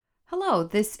Hello,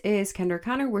 this is Kendra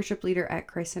Connor, worship leader at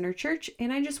Christ Center Church,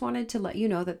 and I just wanted to let you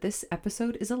know that this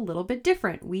episode is a little bit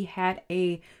different. We had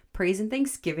a praise and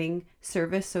thanksgiving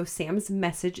service, so Sam's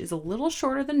message is a little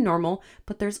shorter than normal,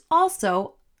 but there's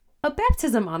also a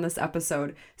baptism on this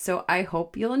episode, so I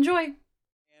hope you'll enjoy.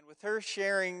 And with her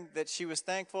sharing that she was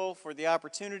thankful for the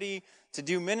opportunity to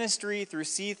do ministry through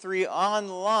C3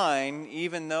 online,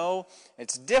 even though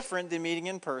it's different than meeting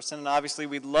in person, and obviously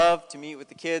we'd love to meet with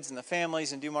the kids and the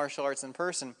families and do martial arts in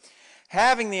person.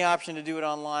 Having the option to do it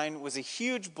online was a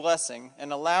huge blessing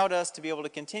and allowed us to be able to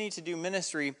continue to do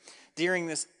ministry during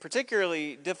this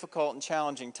particularly difficult and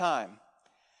challenging time.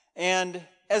 And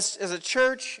as a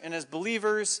church and as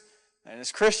believers, and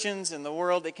as Christians in the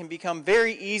world, it can become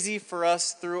very easy for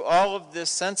us through all of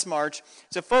this sense march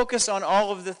to focus on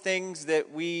all of the things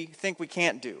that we think we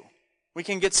can't do. We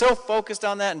can get so focused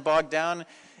on that and bogged down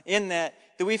in that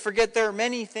we forget there are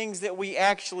many things that we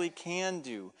actually can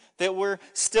do, that we're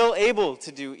still able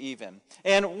to do even.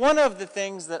 And one of the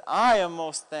things that I am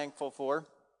most thankful for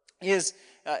is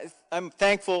I'm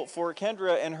thankful for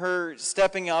Kendra and her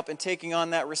stepping up and taking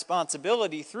on that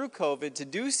responsibility through COVID to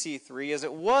do C3, as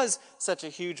it was such a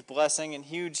huge blessing and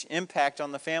huge impact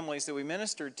on the families that we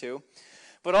ministered to.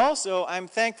 But also, I'm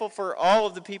thankful for all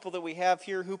of the people that we have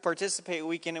here who participate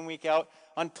week in and week out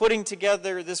on putting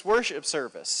together this worship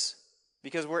service,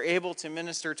 because we're able to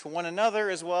minister to one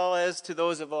another as well as to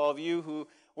those of all of you who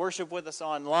worship with us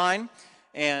online.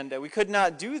 And we could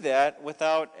not do that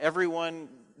without everyone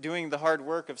doing the hard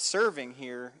work of serving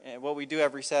here, and what we do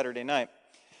every Saturday night.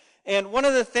 And one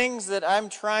of the things that I'm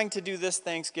trying to do this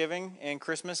Thanksgiving and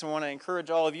Christmas, and want to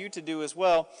encourage all of you to do as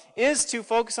well, is to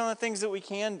focus on the things that we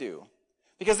can do.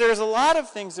 Because there's a lot of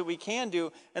things that we can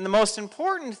do, and the most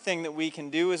important thing that we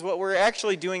can do is what we're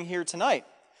actually doing here tonight.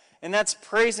 And that's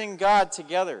praising God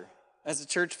together as a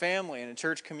church family and a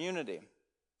church community.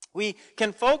 We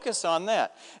can focus on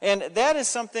that. And that is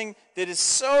something that is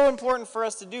so important for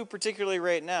us to do, particularly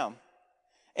right now.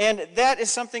 And that is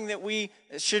something that we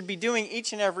should be doing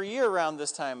each and every year around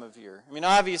this time of year. I mean,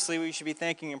 obviously, we should be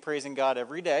thanking and praising God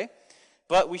every day,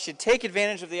 but we should take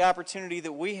advantage of the opportunity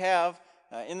that we have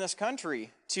in this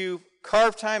country to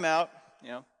carve time out,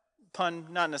 pun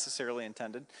not necessarily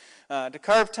intended, to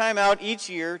carve time out each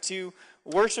year to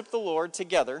worship the Lord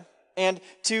together, and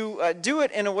to do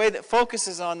it in a way that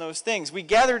focuses on those things. We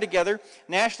gather together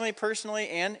nationally, personally,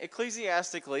 and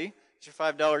ecclesiastically, it's your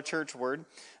 $5 church word,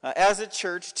 as a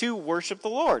church to worship the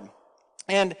Lord.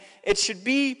 And it should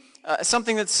be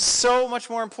something that's so much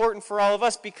more important for all of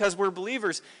us because we're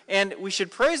believers. And we should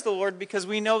praise the Lord because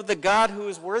we know the God who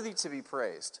is worthy to be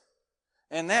praised.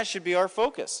 And that should be our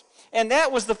focus. And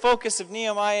that was the focus of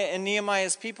Nehemiah and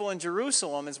Nehemiah's people in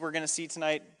Jerusalem, as we're going to see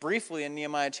tonight briefly in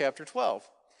Nehemiah chapter 12.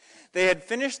 They had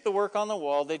finished the work on the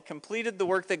wall. They'd completed the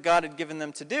work that God had given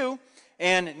them to do.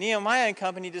 And Nehemiah and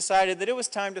company decided that it was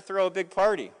time to throw a big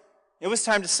party. It was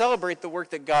time to celebrate the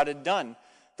work that God had done,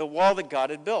 the wall that God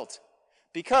had built.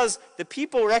 Because the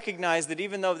people recognized that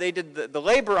even though they did the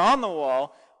labor on the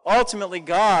wall, ultimately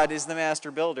God is the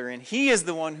master builder. And He is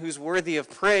the one who's worthy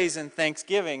of praise and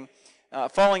thanksgiving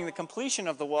following the completion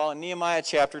of the wall in Nehemiah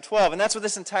chapter 12. And that's what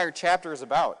this entire chapter is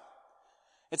about.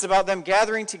 It's about them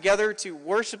gathering together to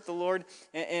worship the Lord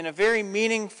in a very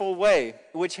meaningful way,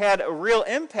 which had a real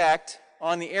impact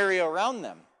on the area around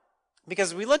them.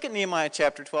 Because we look at Nehemiah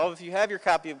chapter 12, if you have your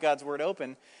copy of God's Word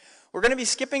open, we're going to be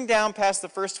skipping down past the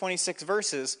first 26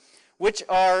 verses, which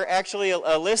are actually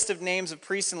a list of names of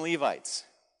priests and Levites.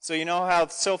 So you know how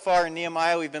so far in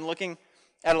Nehemiah we've been looking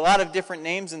at a lot of different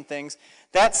names and things.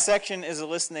 That section is a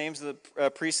list of names of the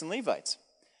priests and Levites.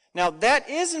 Now, that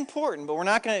is important, but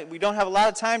we don't have a lot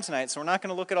of time tonight, so we're not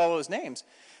going to look at all those names.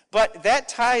 But that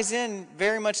ties in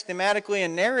very much thematically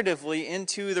and narratively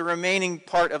into the remaining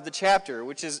part of the chapter,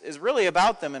 which is really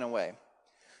about them in a way.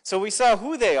 So we saw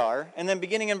who they are, and then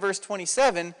beginning in verse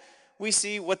 27, we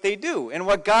see what they do and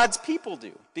what God's people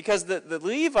do. Because the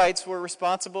Levites were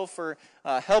responsible for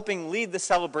helping lead the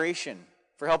celebration,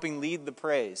 for helping lead the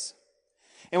praise.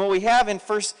 And what we have in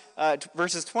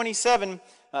verses 27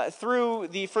 through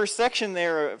the first section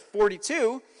there,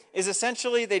 42, is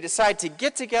essentially they decide to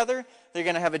get together. They're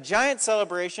going to have a giant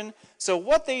celebration. So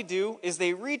what they do is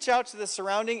they reach out to the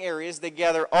surrounding areas. They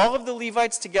gather all of the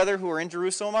Levites together who are in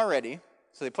Jerusalem already.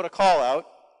 So they put a call out.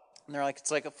 And they're like,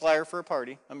 it's like a flyer for a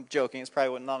party. I'm joking. It's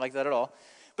probably not like that at all.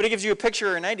 But it gives you a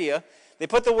picture or an idea. They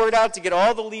put the word out to get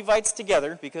all the Levites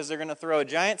together because they're going to throw a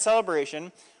giant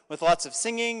celebration with lots of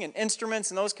singing and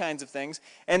instruments and those kinds of things.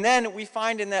 And then we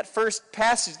find in that first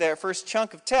passage, that first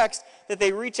chunk of text, that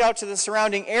they reach out to the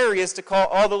surrounding areas to call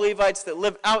all the Levites that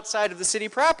live outside of the city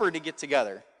proper to get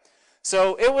together.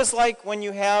 So it was like when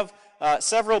you have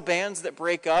several bands that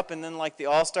break up, and then like the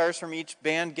all-stars from each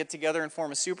band get together and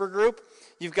form a super group.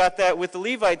 You've got that with the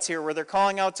Levites here, where they're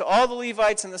calling out to all the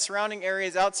Levites in the surrounding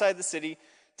areas outside the city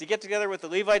to get together with the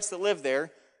Levites that live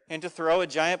there and to throw a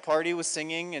giant party with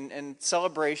singing and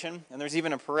celebration. And there's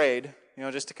even a parade,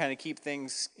 just to kind of keep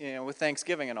things, with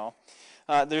Thanksgiving and all.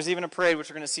 There's even a parade, which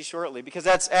we're going to see shortly, because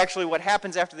that's actually what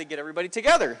happens after they get everybody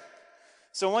together.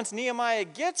 So once Nehemiah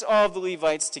gets all of the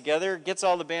Levites together, gets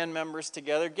all the band members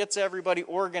together, gets everybody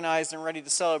organized and ready to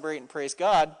celebrate and praise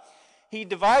God, he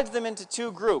divides them into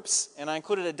two groups. And I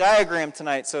included a diagram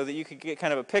tonight so that you could get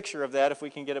kind of a picture of that if we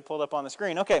can get it pulled up on the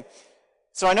screen. Okay,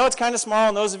 so I know it's kind of small,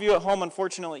 and those of you at home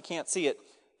unfortunately can't see it.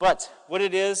 But what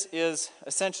it is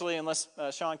essentially, unless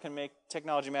Sean can make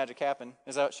technology magic happen.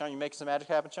 Is that, Sean, you making some magic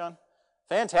happen, Sean?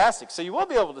 Fantastic. So you will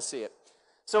be able to see it.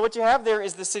 So what you have there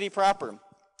is the city proper.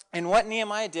 And what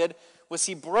Nehemiah did was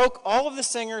he broke all of the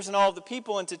singers and all of the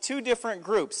people into two different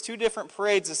groups, two different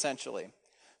parades essentially.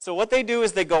 So what they do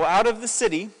is they go out of the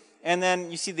city, and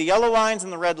then you see the yellow lines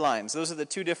and the red lines. Those are the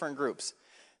two different groups.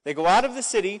 They go out of the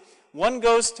city. One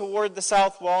goes toward the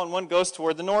south wall and one goes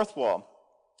toward the north wall.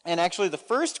 And actually the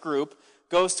first group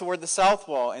goes toward the south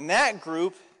wall. And that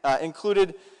group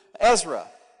included Ezra.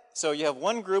 So you have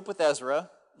one group with Ezra.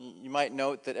 You might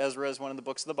note that Ezra is one of the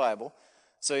books of the Bible.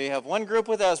 So you have one group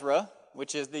with Ezra,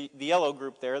 which is the yellow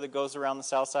group there that goes around the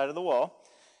south side of the wall.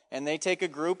 And they take a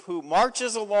group who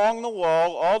marches along the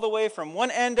wall all the way from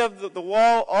one end of the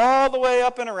wall all the way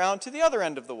up and around to the other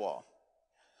end of the wall.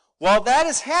 While that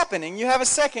is happening, you have a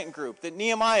second group that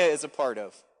Nehemiah is a part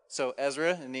of. So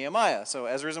Ezra and Nehemiah. So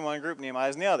Ezra's in one group,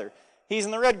 Nehemiah's in the other. He's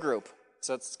in the red group.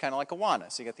 So it's kind of like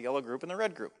Awana. So you got the yellow group and the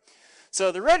red group.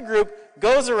 So the red group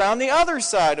goes around the other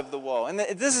side of the wall. And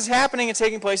this is happening and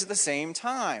taking place at the same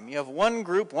time. You have one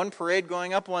group, one parade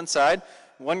going up one side,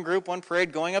 one group, one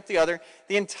parade going up the other.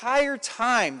 The entire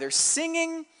time they're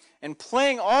singing and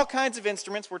playing all kinds of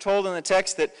instruments. We're told in the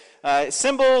text that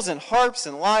cymbals and harps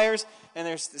and lyres, and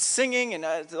there's singing and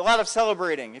a lot of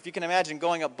celebrating, if you can imagine,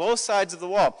 going up both sides of the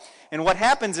wall. And what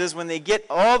happens is when they get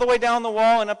all the way down the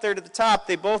wall and up there to the top,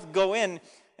 they both go in.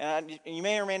 You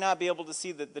may or may not be able to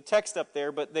see the text up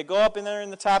there, but they go up in there in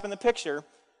the top in the picture.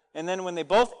 And then when they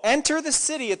both enter the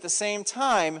city at the same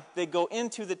time, they go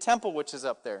into the temple, which is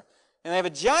up there. And they have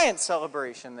a giant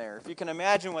celebration there, if you can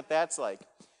imagine what that's like.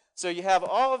 So you have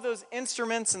all of those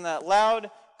instruments and that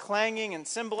loud clanging and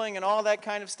cymbaling and all that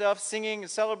kind of stuff, singing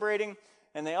and celebrating,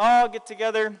 and they all get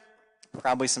together.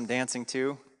 Probably some dancing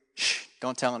too. Shh,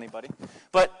 don't tell anybody.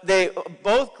 But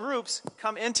both groups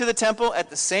come into the temple at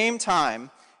the same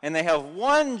time, and they have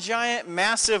one giant,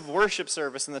 massive worship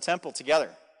service in the temple together,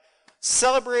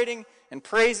 celebrating and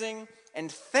praising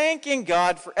and thanking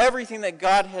God for everything that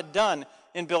God had done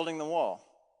in building the wall,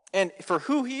 and for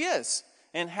who he is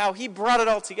and how he brought it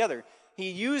all together. He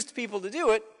used people to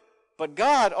do it, but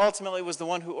God ultimately was the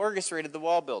one who orchestrated the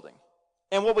wall building.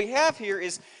 And what we have here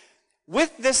is,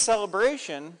 with this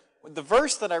celebration, the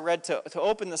verse that I read to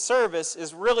open the service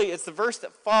is really, it's the verse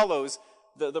that follows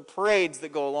the parades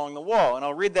that go along the wall. And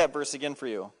I'll read that verse again for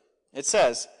you. It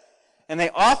says, "And they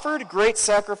offered great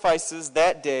sacrifices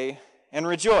that day and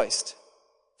rejoiced,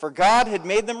 for God had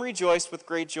made them rejoice with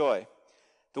great joy.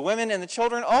 The women and the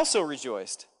children also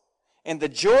rejoiced, and the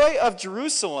joy of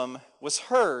Jerusalem was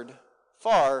heard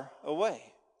far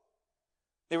away."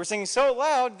 They were singing so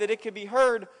loud that it could be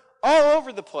heard all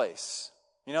over the place.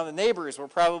 The neighbors were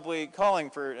probably calling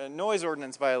for a noise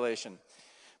ordinance violation.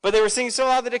 But they were singing so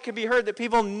loud that it could be heard that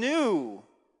people knew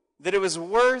that it was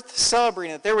worth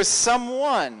celebrating, that there was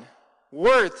someone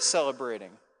worth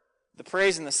celebrating, the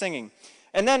praise and the singing.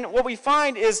 And then what we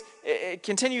find is, it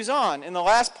continues on in the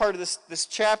last part of this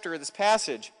chapter, this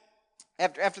passage.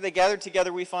 After they gathered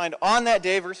together, we find on that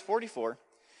day, verse 44,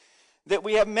 that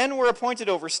we have men were appointed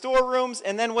over storerooms,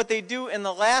 and then what they do in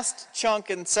the last chunk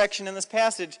and section in this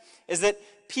passage is that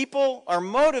people are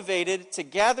motivated to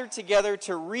gather together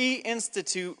to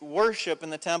reinstitute worship in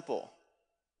the temple.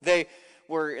 They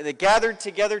gathered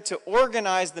together to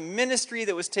organize the ministry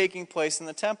that was taking place in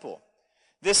the temple.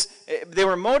 They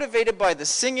were motivated by the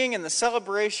singing and the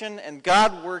celebration and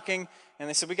God working, and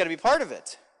they said, we got to be part of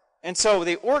it. And so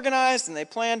they organized and they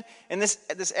planned, and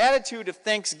this attitude of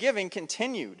thanksgiving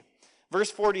continued. Verse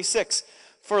 46,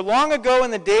 "For long ago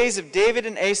in the days of David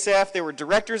and Asaph, they were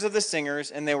directors of the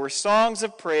singers, and they were songs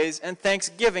of praise and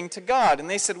thanksgiving to God." And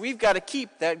they said, we've got to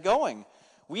keep that going.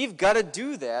 We've got to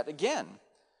do that again.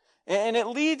 And it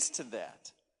leads to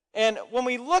that. And when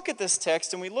we look at this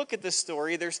text and we look at this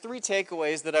story, there's three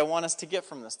takeaways that I want us to get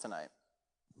from this tonight.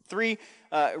 Three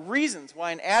reasons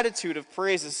why an attitude of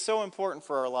praise is so important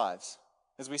for our lives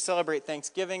as we celebrate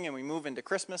Thanksgiving and we move into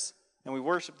Christmas and we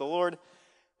worship the Lord,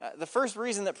 the first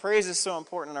reason that praise is so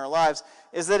important in our lives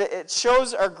is that it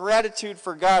shows our gratitude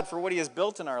for God for what He has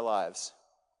built in our lives.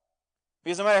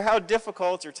 Because no matter how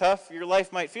difficult or tough your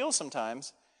life might feel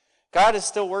sometimes, God is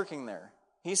still working there.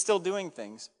 He's still doing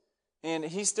things, and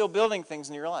He's still building things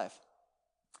in your life.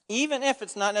 Even if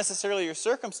it's not necessarily your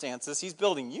circumstances, He's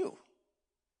building you.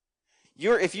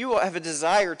 If you have a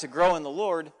desire to grow in the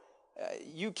Lord,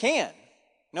 you can.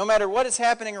 No matter what is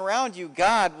happening around you,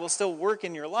 God will still work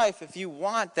in your life if you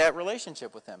want that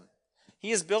relationship with Him.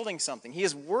 He is building something. He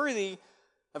is worthy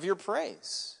of your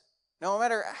praise. No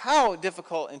matter how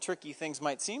difficult and tricky things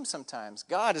might seem sometimes,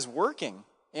 God is working,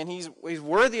 and He's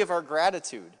worthy of our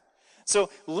gratitude. So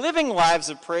living lives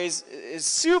of praise is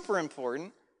super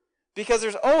important because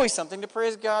there's always something to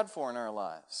praise God for in our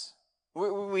lives.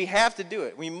 We have to do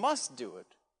it. We must do it.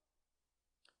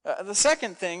 The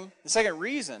second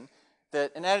reason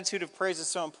that an attitude of praise is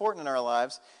so important in our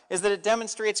lives is that it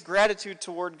demonstrates gratitude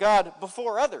toward God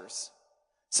before others.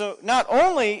 So not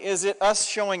only is it us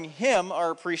showing Him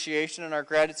our appreciation and our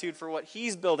gratitude for what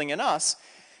He's building in us,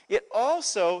 it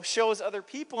also shows other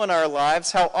people in our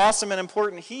lives how awesome and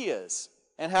important He is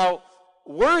and how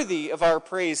worthy of our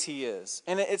praise He is.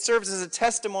 And it serves as a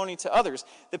testimony to others.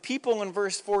 The people in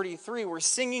verse 43 were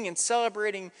singing and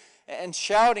celebrating and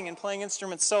shouting and playing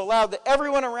instruments so loud that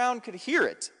everyone around could hear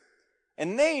it.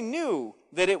 And they knew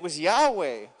that it was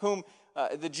Yahweh whom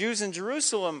the Jews in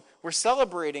Jerusalem were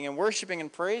celebrating and worshiping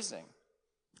and praising.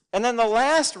 And then the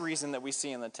last reason that we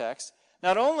see in the text,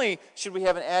 not only should we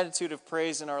have an attitude of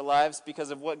praise in our lives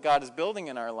because of what God is building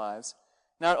in our lives,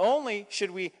 not only should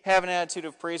we have an attitude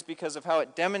of praise because of how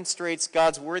it demonstrates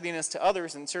God's worthiness to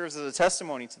others and serves as a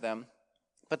testimony to them,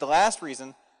 but the last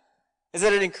reason is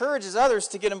that it encourages others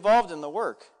to get involved in the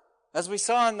work. As we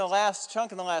saw in the last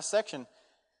chunk in the last section,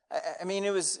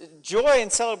 it was joy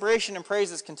and celebration and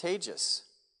praise is contagious.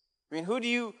 Who do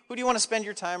you want to spend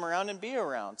your time around and be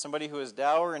around? Somebody who is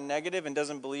dour and negative and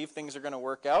doesn't believe things are going to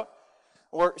work out?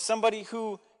 Or somebody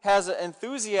who has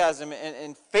enthusiasm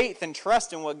and faith and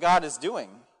trust in what God is doing?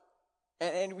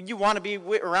 And you want to be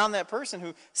around that person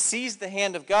who sees the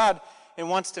hand of God and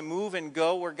wants to move and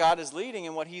go where God is leading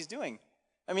and what He's doing.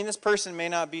 This person may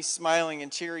not be smiling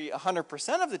and cheery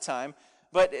 100% of the time,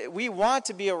 but we want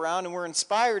to be around and we're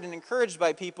inspired and encouraged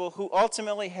by people who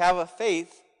ultimately have a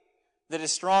faith that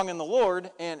is strong in the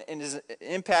Lord and is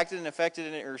impacted and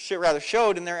affected, or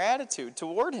showed in their attitude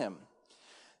toward Him.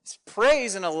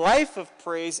 Praise and a life of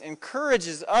praise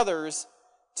encourages others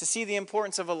to see the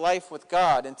importance of a life with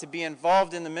God and to be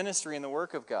involved in the ministry and the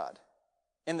work of God.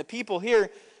 And the people here,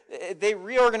 they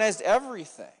reorganized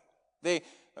everything. They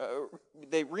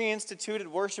reinstituted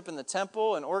worship in the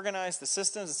temple and organized the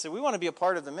systems and said, we want to be a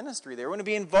part of the ministry there. We want to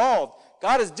be involved.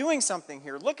 God is doing something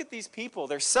here. Look at these people.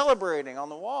 They're celebrating on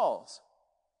the walls.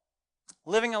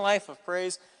 Living a life of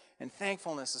praise and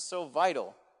thankfulness is so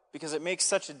vital because it makes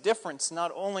such a difference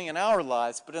not only in our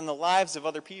lives, but in the lives of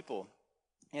other people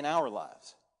in our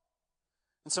lives.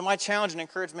 And so my challenge and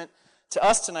encouragement to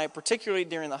us tonight, particularly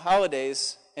during the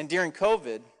holidays and during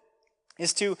COVID,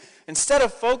 is to, instead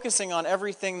of focusing on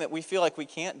everything that we feel like we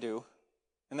can't do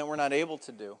and that we're not able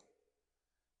to do,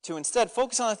 to instead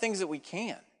focus on the things that we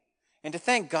can and to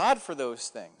thank God for those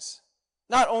things,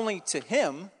 not only to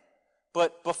Him,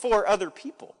 but before other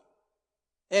people.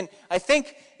 And I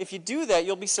think if you do that,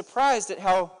 you'll be surprised at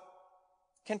how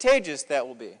contagious that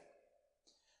will be.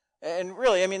 And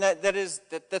really,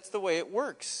 that's the way it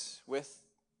works with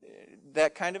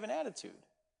that kind of an attitude.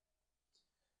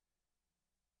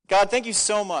 God, thank you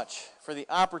so much for the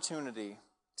opportunity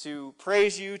to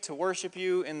praise you, to worship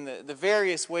you in the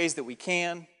various ways that we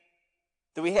can,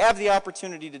 that we have the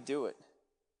opportunity to do it,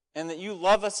 and that you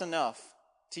love us enough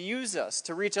to use us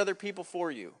to reach other people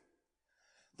for you.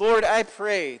 Lord, I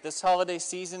pray this holiday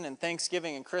season and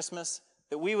Thanksgiving and Christmas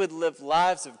that we would live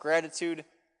lives of gratitude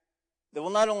that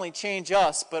will not only change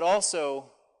us, but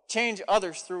also change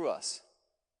others through us.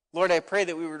 Lord, I pray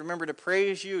that we would remember to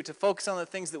praise you, to focus on the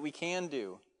things that we can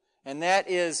do, and that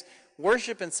is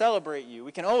worship and celebrate you.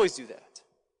 We can always do that.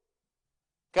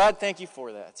 God, thank you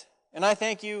for that. And I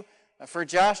thank you for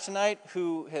Josh tonight,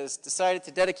 who has decided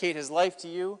to dedicate his life to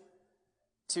you,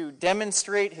 to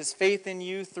demonstrate his faith in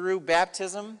you through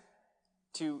baptism,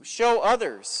 to show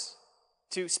others,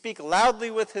 to speak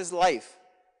loudly with his life,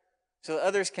 so that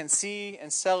others can see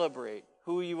and celebrate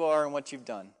who you are and what you've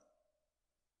done.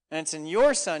 And it's in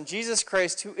your Son, Jesus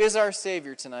Christ, who is our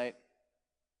Savior tonight.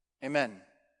 Amen.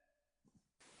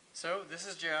 So, this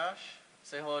is Josh.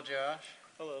 Say hello, Josh.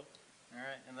 Hello. All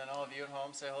right, and then all of you at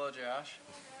home, say hello, Josh.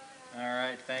 All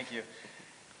right, thank you.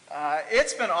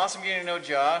 It's been awesome getting to know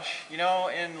Josh. You know,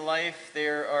 in life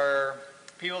there are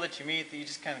people that you meet that you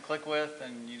just kind of click with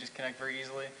and you just connect very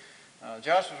easily.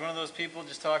 Josh was one of those people,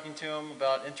 just talking to him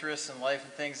about interests in life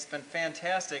and things. It's been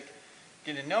fantastic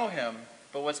getting to know him.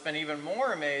 But what's been even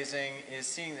more amazing is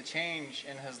seeing the change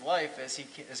in his life as he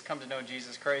has come to know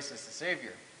Jesus Christ as the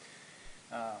Savior.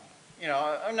 You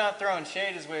know, I'm not throwing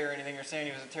shade his way or anything or saying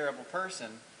he was a terrible person.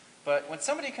 But when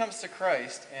somebody comes to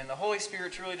Christ and the Holy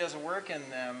Spirit truly does a work in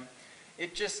them,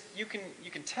 it just, you can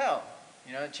tell.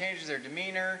 You know, it changes their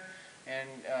demeanor, and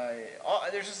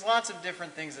there's just lots of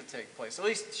different things that take place. At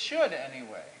least it should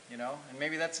anyway, you know. And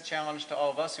maybe that's a challenge to all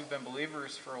of us who've been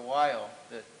believers for a while,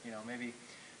 that, you know, maybe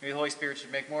the Holy Spirit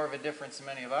should make more of a difference in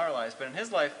many of our lives. But in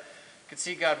his life, you could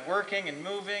see God working and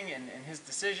moving and his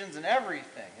decisions and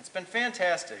everything. It's been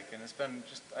fantastic, and it's been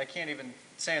just, I can't even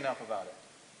say enough about it.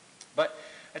 But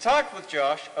I talked with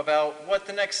Josh about what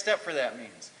the next step for that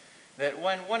means. That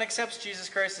when one accepts Jesus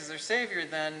Christ as their Savior,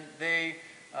 then they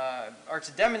are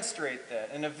to demonstrate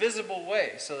that in a visible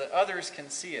way so that others can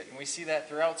see it. And we see that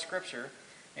throughout Scripture,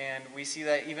 and we see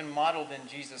that even modeled in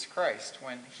Jesus Christ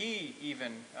when he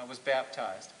even was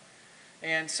baptized.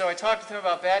 And so I talked with him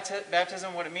about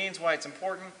baptism, what it means, why it's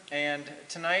important, and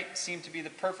tonight seemed to be the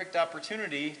perfect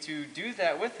opportunity to do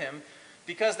that with him,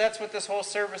 because that's what this whole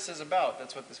service is about.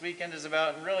 That's what this weekend is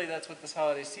about, and really that's what this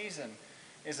holiday season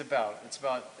is about. It's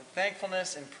about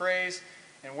thankfulness and praise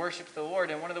and worship to the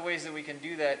Lord, and one of the ways that we can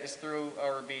do that is through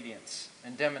our obedience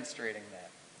and demonstrating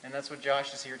that. And that's what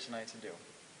Josh is here tonight to do.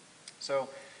 So,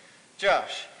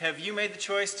 Josh, have you made the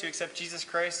choice to accept Jesus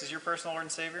Christ as your personal Lord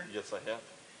and Savior? Yes, I have.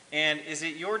 And is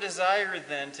it your desire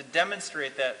then to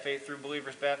demonstrate that faith through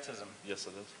believer's baptism? Yes,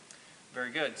 it is. Very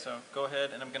good. So go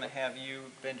ahead, and I'm going to have you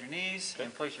bend your knees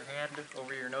and place your hand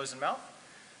over your nose and mouth.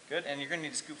 Good. And you're going to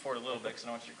need to scoot forward a little bit because I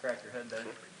don't want you to crack your head there.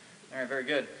 All right, very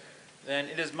good. Then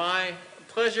it is my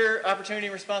pleasure, opportunity,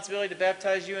 and responsibility to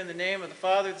baptize you in the name of the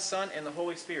Father, the Son, and the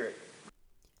Holy Spirit.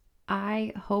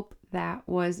 I hope that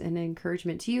was an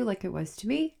encouragement to you like it was to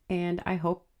me, and I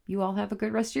hope you all have a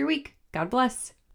good rest of your week. God bless.